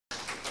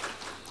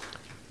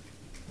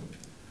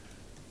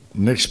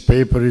Next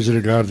paper is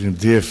regarding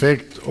the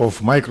effect of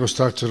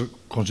microstructure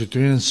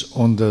constituents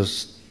on the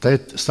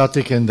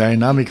static and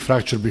dynamic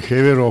fracture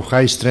behavior of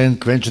high-strength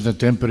quenched and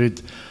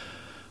tempered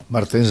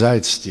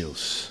martensite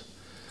steels.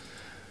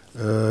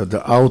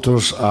 The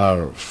authors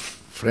are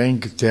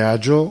Frank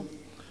Teaggio,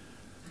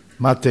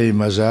 Mattei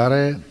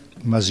Maziare,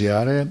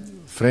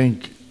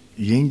 Frank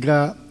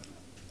Yinga,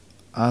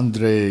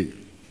 Andrei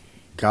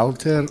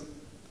Galter,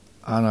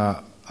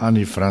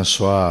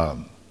 Annie-François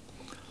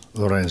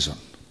Lorenzo.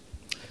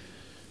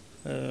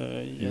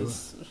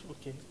 Yes,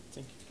 okay,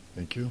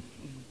 thank you.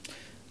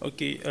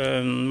 Okay,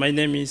 my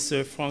name is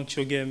Frank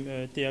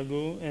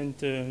Teaggio, and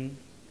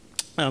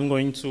I'm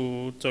going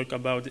to talk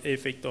about the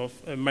effect of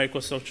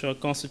microstructure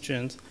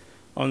constituents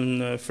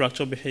on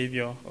fracture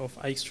behavior of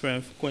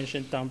high-strength quench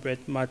tempered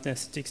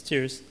martensitic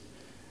steels.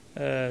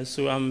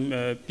 So I'm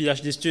a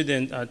PhD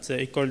student at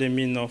École des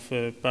Mines of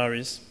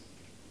Paris.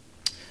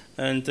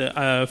 And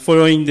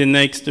following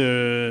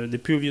the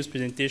previous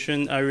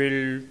presentation, I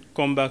will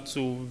come back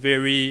to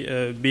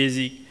very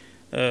basic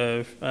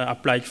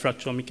applied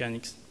fracture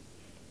mechanics.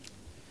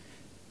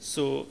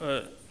 So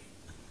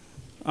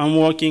I'm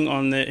working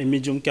on a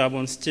medium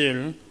carbon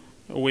steel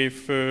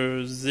with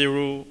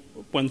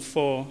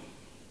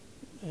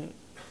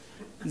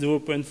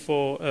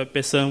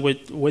 0.4%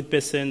 weight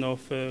percent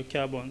of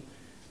carbon.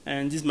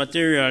 And this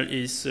material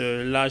is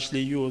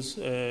largely used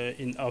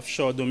in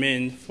offshore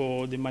domain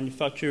for the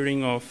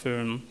manufacturing of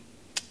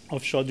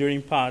offshore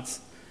drilling parts.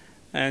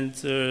 And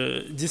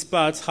these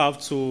parts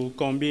have to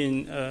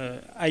combine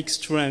high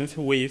strength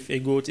with a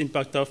good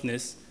impact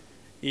toughness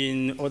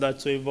in order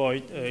to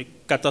avoid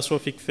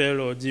catastrophic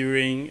failure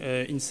during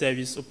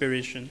in-service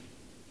operation.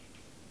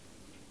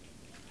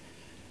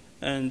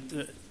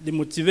 And the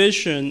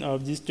motivation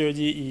of this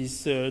study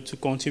is to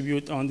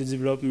contribute on the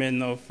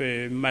development of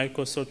a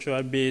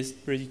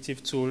microstructural-based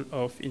predictive tool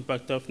of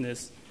impact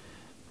toughness,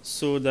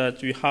 so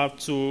that we have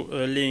to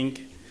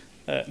link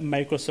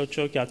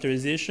microstructure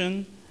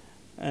characterization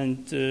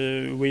and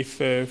with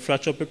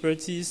fracture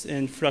properties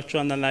and fracture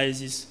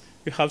analysis.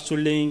 We have to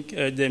link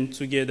them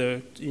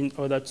together in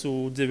order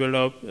to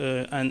develop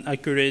an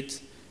accurate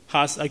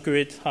as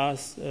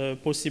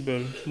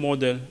possible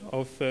model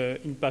of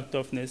impact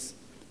toughness.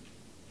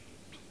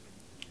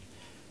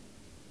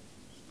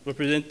 The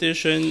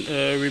presentation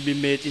will be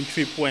made in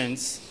 3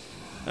 points.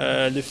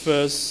 The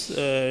first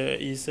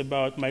is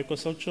about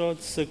microstructure,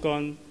 the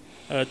second,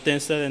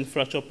 tensile and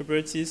fracture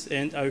properties,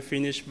 and I will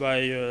finish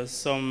by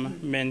some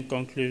main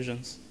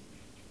conclusions.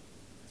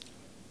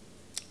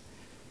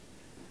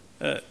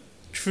 3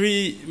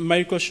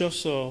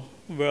 microstructures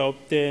were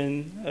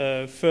obtained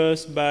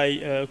first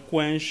by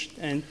quench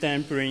and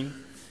tempering.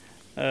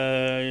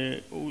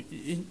 The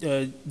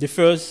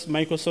first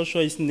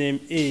microstructure is named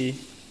A,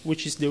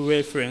 which is the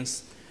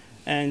reference.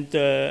 And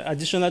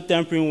additional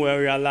tempering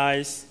were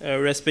realized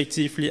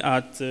respectively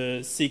at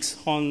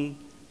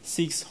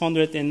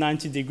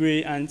 690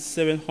 degrees and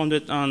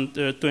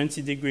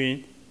 720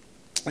 degrees.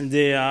 And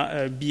they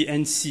are B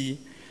and C.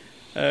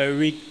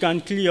 We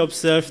can clearly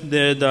observe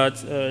there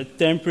that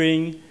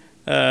tempering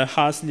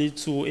has led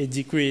to a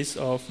decrease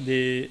of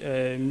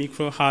the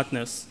micro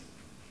hardness.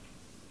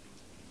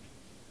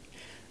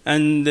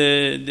 And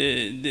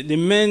the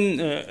main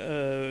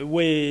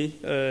way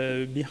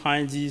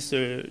behind this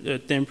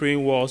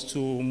tempering was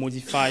to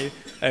modify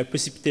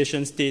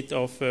precipitation state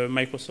of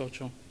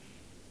microstructure.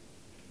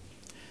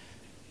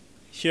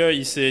 Here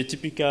is a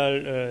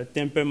typical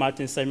tempered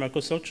martensite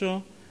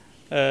microstructure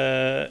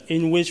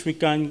in which we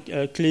can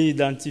clearly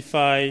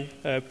identify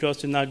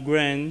pleurostenate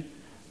grain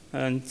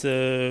and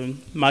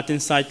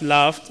martensite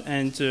laft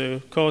and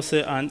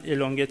coarser and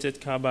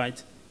elongated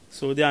carbide.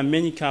 So there are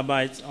many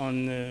carbides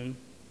on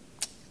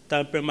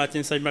tempered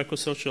martensite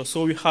microstructure.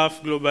 So we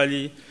have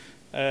globally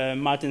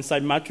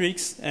martensite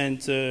matrix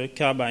and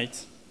carbide.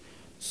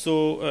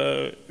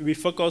 So we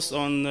focus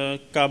on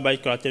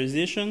carbide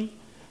characterization,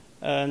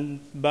 and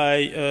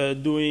by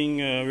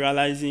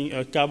realizing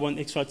a carbon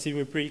extractive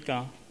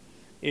replica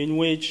in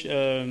which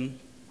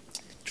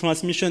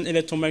transmission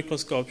electron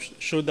microscopes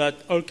show that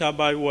all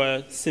carbide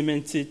were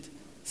cementite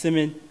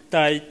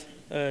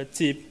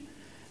tip.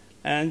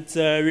 And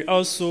we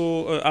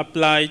also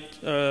applied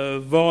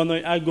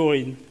Voronoi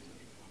algorithm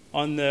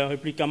on the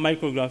replica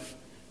micrograph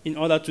in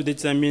order to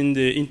determine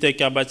the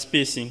intercarbide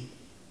spacing.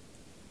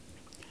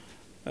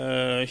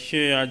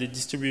 Here are the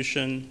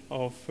distribution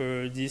of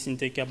this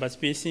intercarbide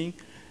spacing,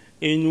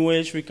 in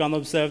which we can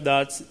observe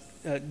that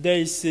there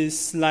is a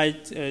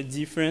slight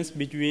difference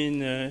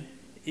between A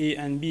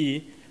and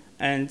B,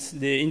 and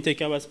the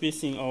intercarbide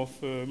spacing of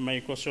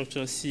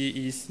microstructure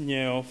C is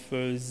near of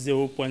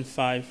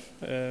 0.5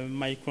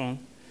 micron.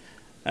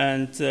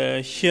 And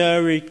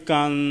here we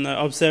can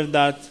observe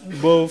that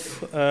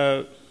both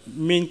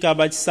mean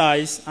carbide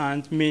size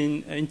and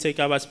mean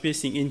intercarbide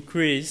spacing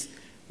increase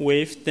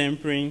with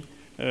tempering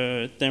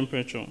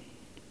temperature.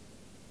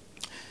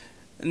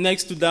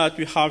 Next to that,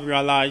 we have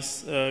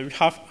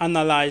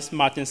analyzed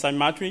martensite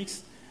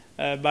matrix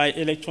by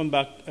electron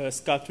back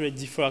scattering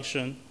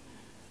diffraction.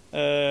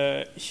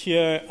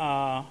 Here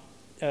are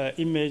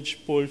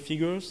image pole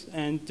figures,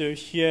 and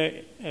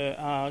here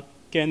are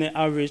kernel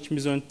average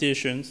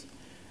misorientations.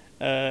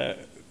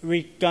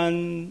 We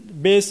can,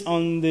 based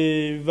on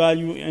the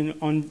value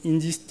in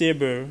this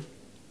table,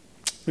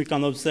 we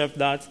can observe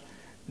that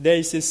there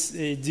is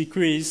a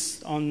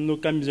decrease on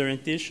local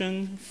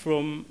misorientation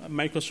from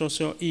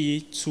microstructure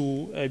E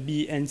to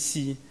B and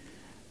C.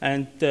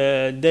 And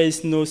there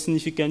is no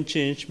significant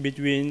change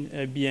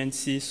between B and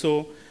C.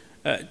 So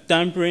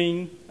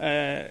tampering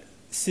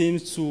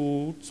seems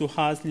to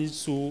have led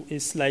to a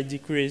slight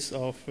decrease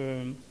of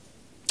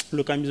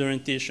local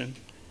misorientation.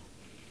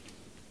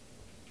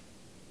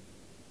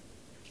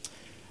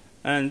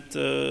 And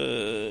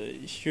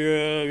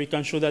here we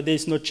can show that there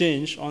is no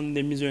change on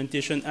the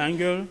misorientation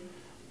angle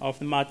of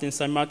the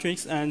Martin-Side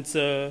matrix, and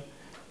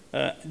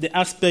the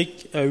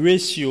aspect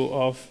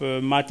ratio of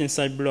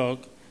Martin-Side block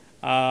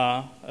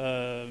are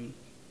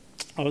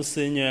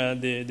also near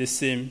the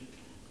same.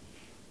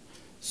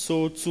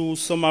 So to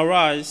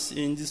summarize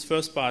in this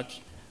first part,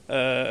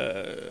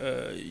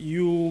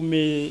 you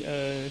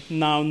may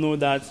now know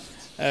that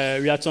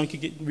we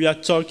are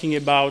talking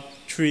about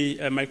three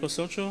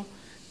microstructures: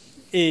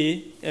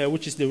 A,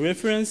 which is the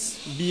reference;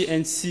 B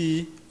and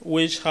C,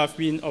 which have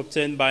been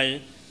obtained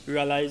by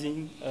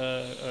realizing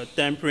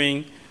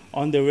tampering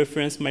on the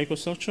reference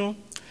microstructure.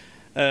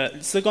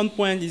 Second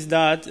point is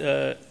that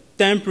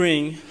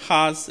tampering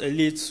has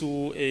led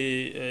to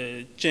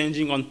a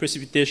changing on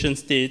precipitation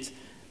state.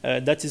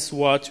 That is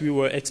what we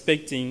were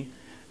expecting.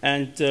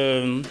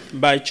 And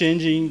by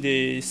changing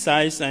the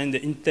size and the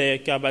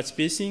intercarbide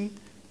spacing.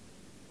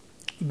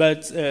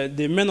 But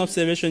the main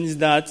observation is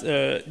that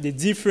the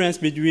difference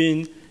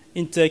between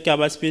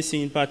intercarbide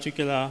spacing, in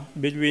particular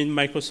between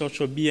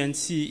microstructure B and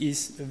C,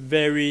 is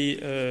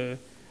very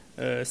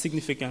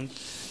significant.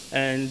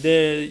 And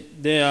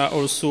there are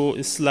also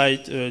a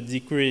slight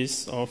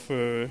decrease of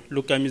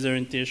local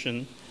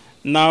misorientation.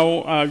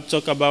 Now I'll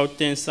talk about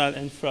tensile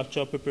and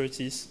fracture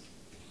properties.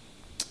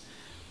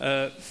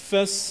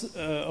 First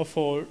of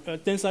all,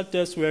 tensile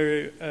tests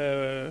were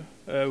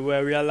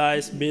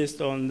realized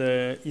based on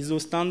the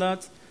ISO standard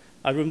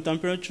at room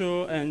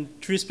temperature, and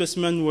 3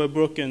 specimens were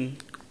broken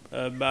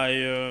by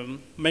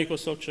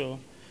microstructure.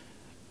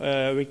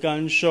 We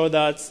can show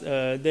that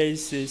there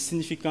is a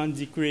significant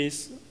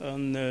decrease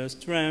on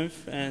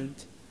strength, and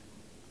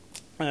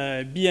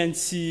B and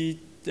C,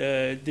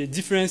 the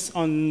difference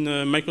on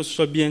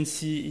microstructure B and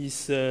C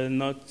is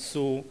not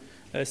so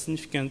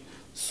significant.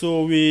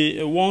 So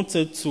we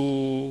wanted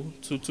to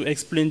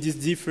explain this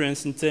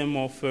difference in terms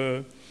of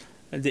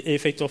the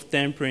effect of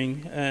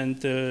tampering,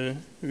 and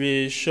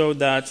we show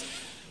that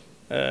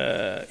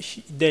there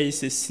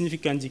is a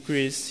significant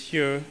decrease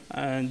here,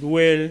 and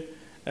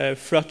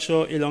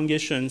fracture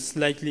elongation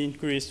slightly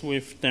increased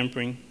with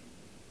tampering.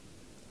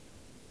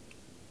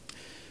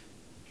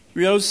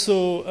 We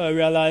also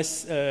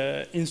realized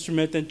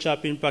instrumented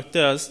chap impact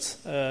tests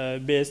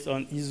based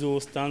on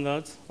ISO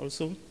standards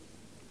also.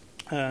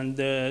 And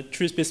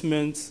 3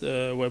 specimens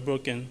were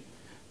broken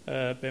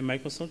by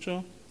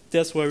microstructure.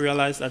 Tests were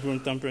realized at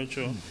room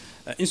temperature.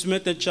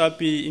 Instrumented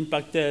Chappie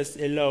impact tests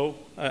allow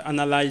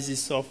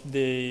analysis of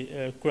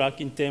the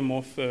crack in terms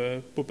of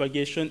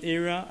propagation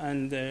area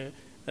and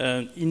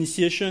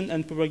initiation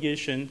and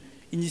propagation.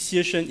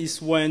 Initiation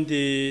is when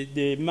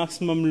the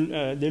maximum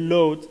the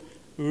load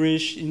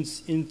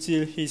reaches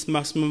until its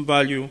maximum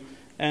value,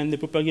 and the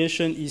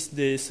propagation is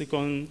the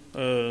second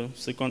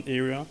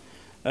area.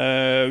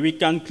 We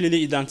can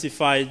clearly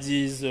identify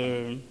this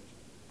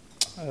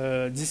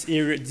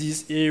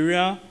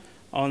area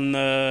on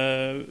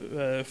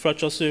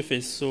fracture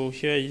surface. So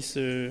here is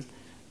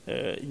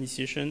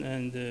initiation,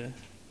 and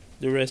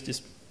the rest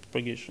is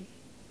propagation.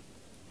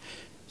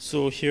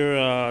 So here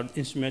are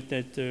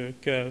instrumented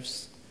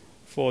curves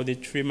for the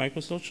 3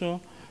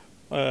 microstructure.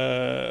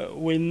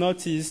 We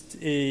noticed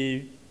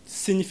a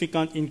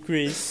significant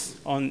increase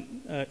on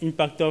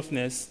impact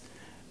toughness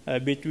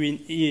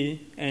between A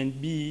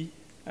and B,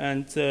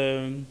 and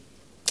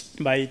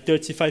by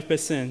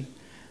 35%.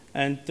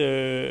 And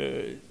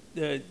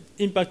the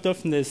impact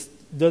toughness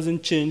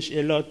doesn't change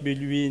a lot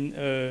between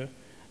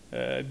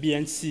B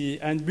and C.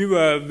 And we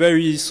were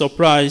very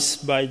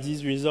surprised by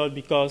this result,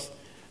 because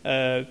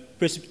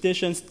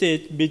precipitation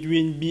state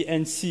between B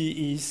and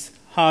C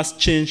has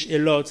changed a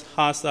lot,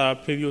 as I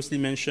previously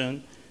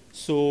mentioned.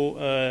 So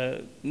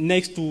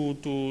next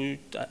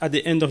at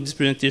the end of this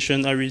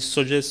presentation, I will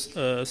suggest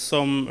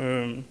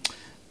some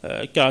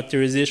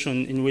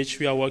characterization in which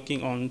we are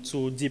working on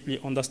to deeply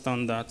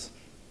understand that.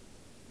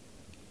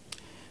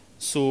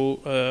 So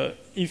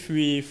if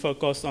we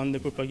focus on the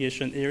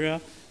propagation area,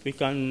 we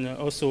can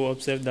also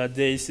observe that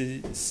there is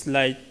a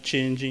slight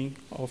changing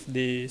of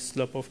the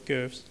slope of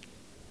curves.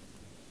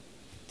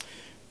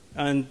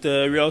 And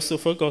we also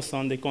focus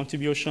on the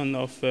contribution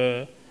of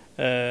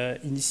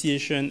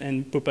initiation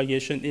and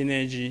propagation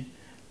energy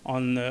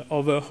on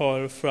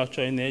overall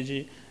fracture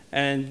energy.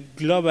 And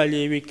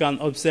globally, we can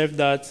observe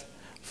that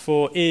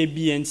for A,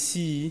 B, and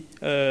C,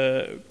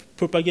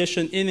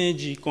 propagation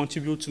energy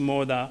contributes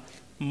more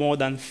more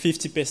than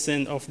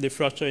 50% of the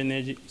fracture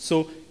energy.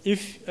 So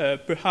if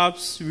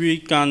perhaps we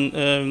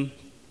can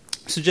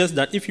suggest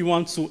that if you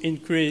want to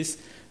increase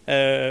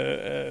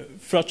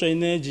fracture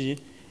energy,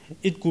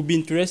 it could be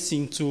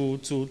interesting to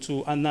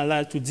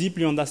analyze, to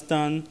deeply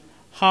understand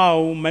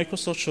how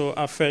microstructure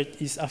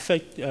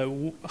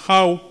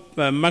how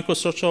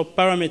microstructural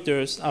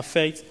parameters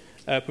affect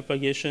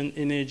propagation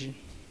energy.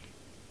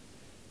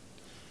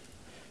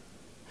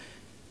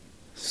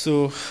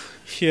 So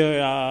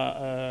here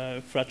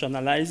are fracture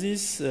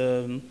analysis.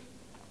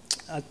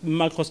 At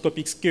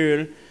macroscopic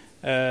scale,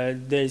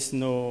 there is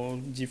no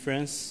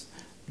difference.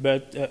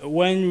 But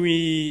when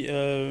we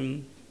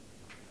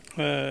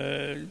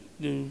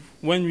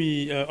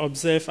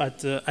observe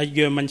at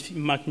higher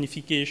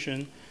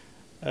magnification,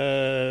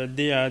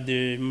 they are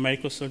the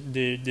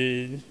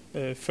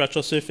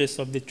fracture surface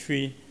of the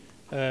tree.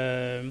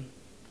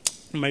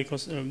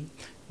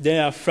 They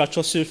are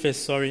fracture surface,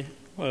 sorry,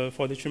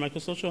 for the tree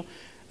microstructure.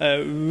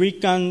 We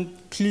can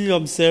clearly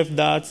observe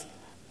that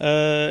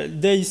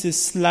there is a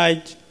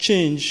slight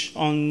change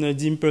on the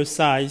dimple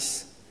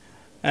size,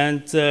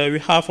 and we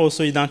have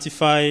also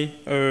identified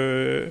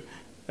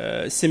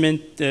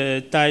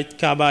cementite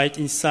carbide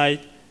inside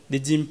the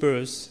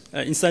dimples.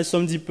 Inside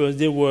some dimples,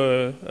 there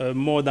were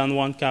more than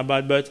one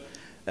carbide, but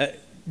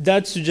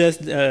that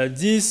suggests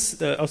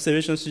this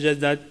observation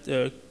suggests that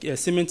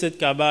cemented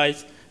carbide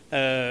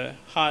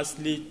has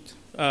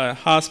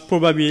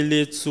probably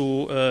led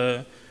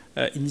to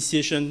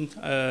initiation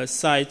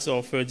sites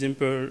of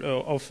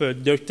dimple of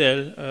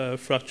ductile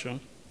fracture.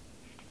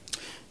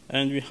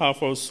 And we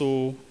have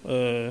also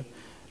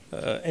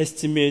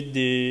estimate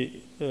the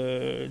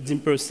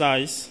dimple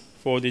size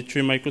for the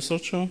tree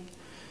microstructure.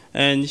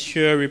 And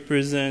here we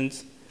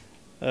present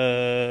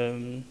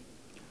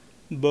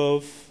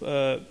both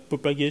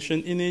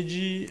propagation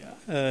energy,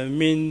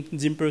 mean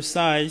dimple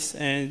size,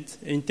 and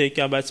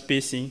intercarbide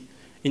spacing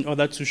in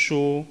order to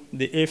show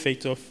the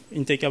effect of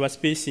intercarbide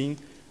spacing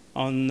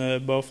on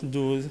both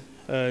these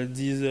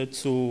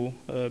two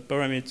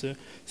parameters.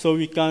 So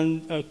we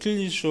can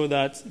clearly show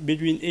that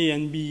between A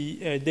and B,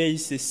 there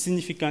is a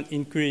significant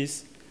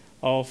increase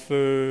of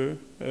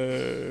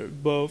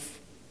both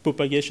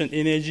propagation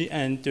energy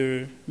and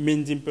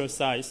mean dimple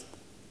size.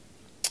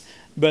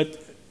 But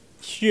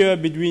here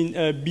between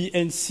B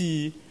and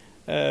C,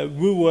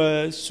 we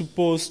were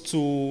supposed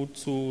to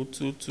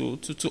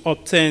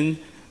obtain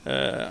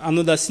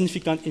another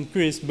significant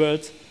increase,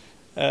 but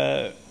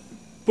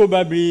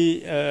probably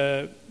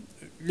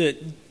the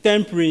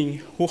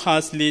tempering who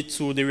has led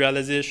to the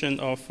realization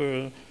of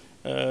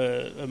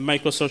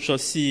microstructure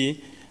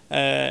C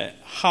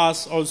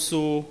has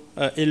also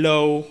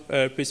allowed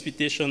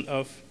precipitation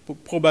of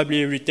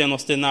probably return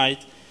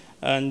austenite,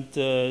 and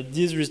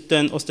this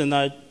return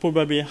austenite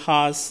probably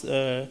has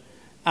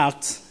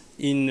acted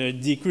in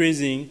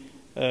decreasing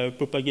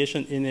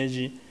propagation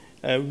energy.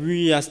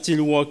 We are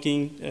still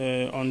working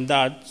on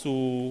that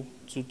to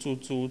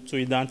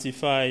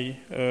identify,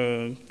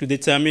 to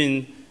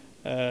determine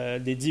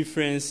the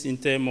difference in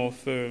terms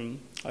of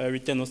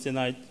return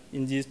austenite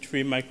in these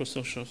three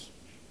microstructures.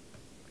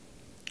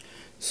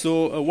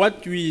 So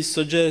what we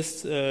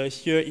suggest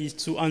here is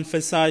to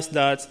emphasize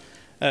that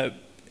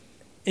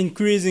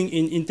increasing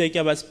in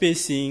intercarbide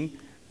spacing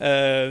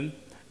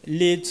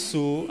leads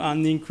to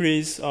an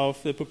increase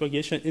of the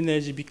propagation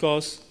energy,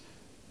 because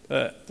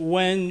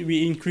when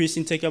we increase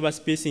intercarbide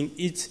spacing,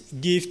 it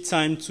gives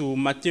time to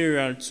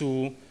material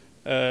to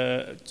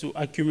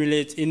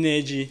accumulate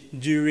energy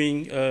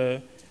during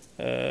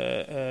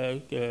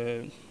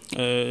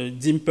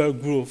dimple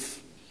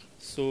growth,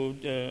 so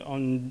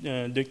on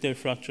ductile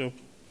fracture.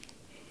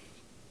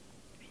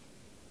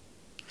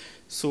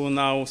 So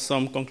now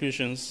some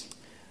conclusions.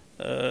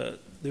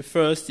 The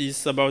first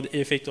is about the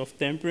effect of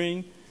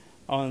tempering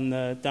on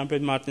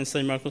tempered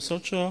martensite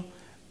microstructure.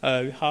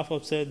 We have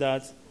observed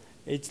that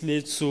it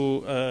leads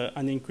to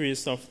an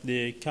increase of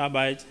the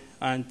carbide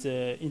and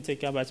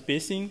intercarbide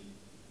spacing,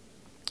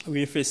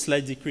 with a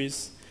slight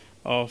decrease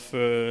of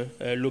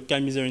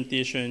local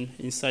misorientation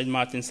inside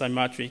martensite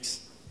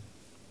matrix.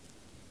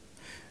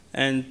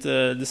 And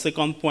the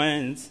second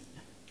point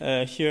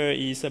here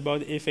is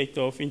about the effect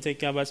of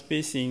intercarbide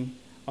spacing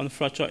on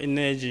fracture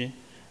energy.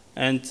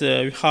 And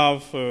we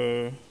have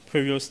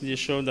previously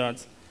shown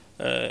that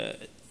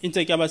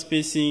intercarbide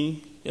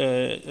spacing,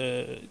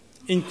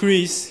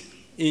 increase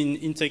in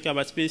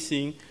intercarbide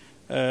spacing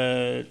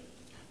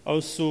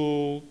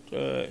also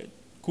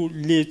could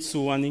lead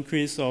to an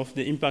increase of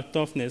the impact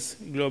toughness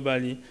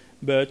globally.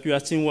 But we are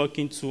still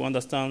working to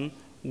understand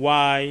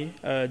why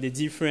the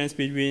difference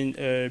between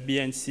B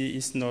and C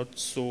is not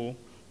so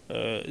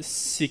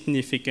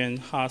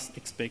significant as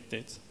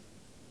expected.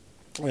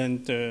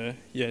 And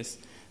yes,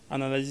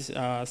 analyses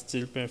are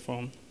still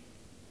performed.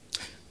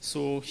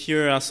 So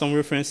here are some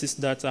references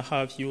that I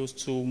have used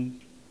to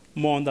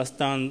more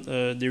understand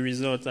the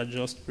results I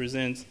just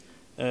presented.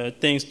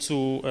 Thanks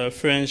to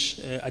French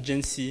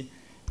agency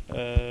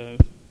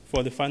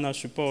for the final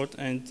report,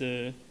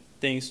 and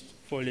thanks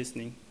for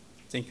listening.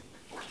 Thank you.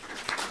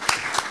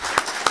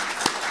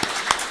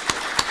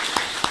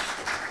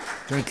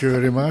 Thank you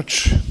very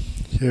much.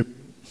 Yep.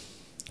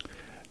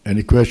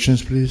 Any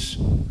questions, please?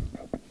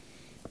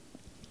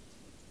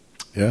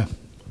 Yeah.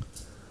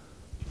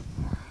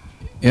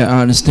 Yeah,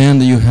 I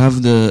understand you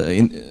have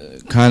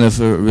the kind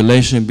of a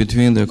relation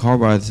between the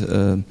carbide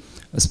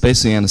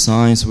spacing and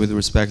size with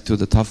respect to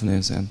the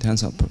toughness and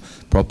tensile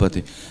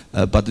property.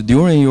 But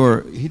during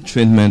your heat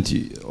treatment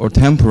or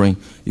tempering,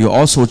 you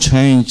also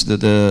changed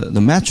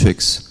the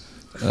matrix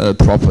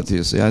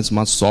properties. Yeah, it's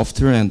much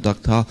softer and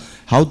ductile.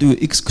 How do you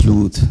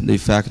exclude the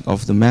effect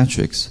of the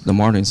matrix, the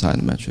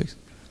Martin-side matrix?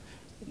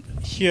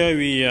 Here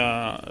we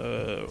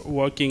are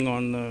working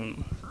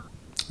on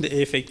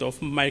the effect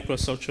of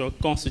microstructure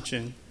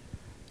constituent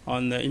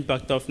on the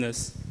impact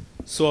toughness.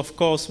 So of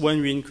course, when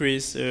we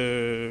increase,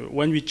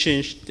 when we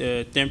change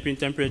the tempering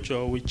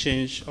temperature, we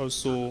change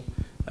also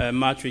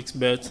matrix.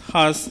 But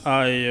as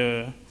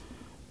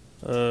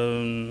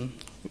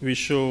we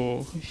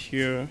show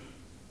here,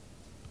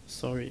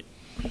 sorry,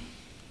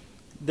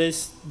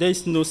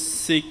 there's no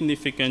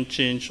significant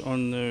change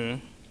on the.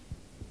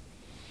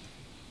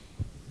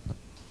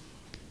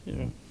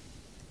 Yeah.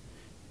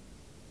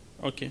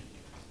 Okay.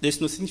 There's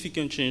no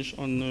significant change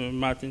on the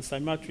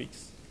Martin-side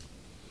matrix.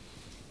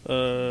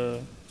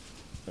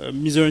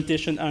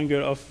 Misorientation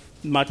angle of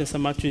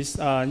Martin-side matrix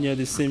are near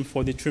the same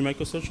for the 3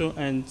 microstructure,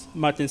 and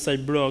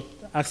Martin-side block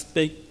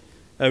aspect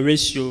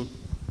ratio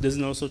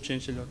doesn't also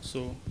change a lot.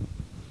 So,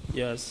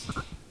 yes.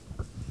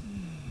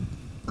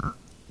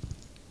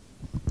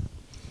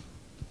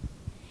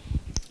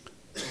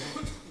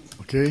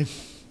 Okay.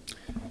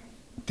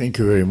 Thank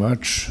you very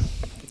much.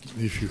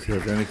 If you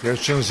have any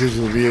questions, it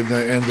will be at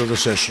the end of the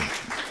session.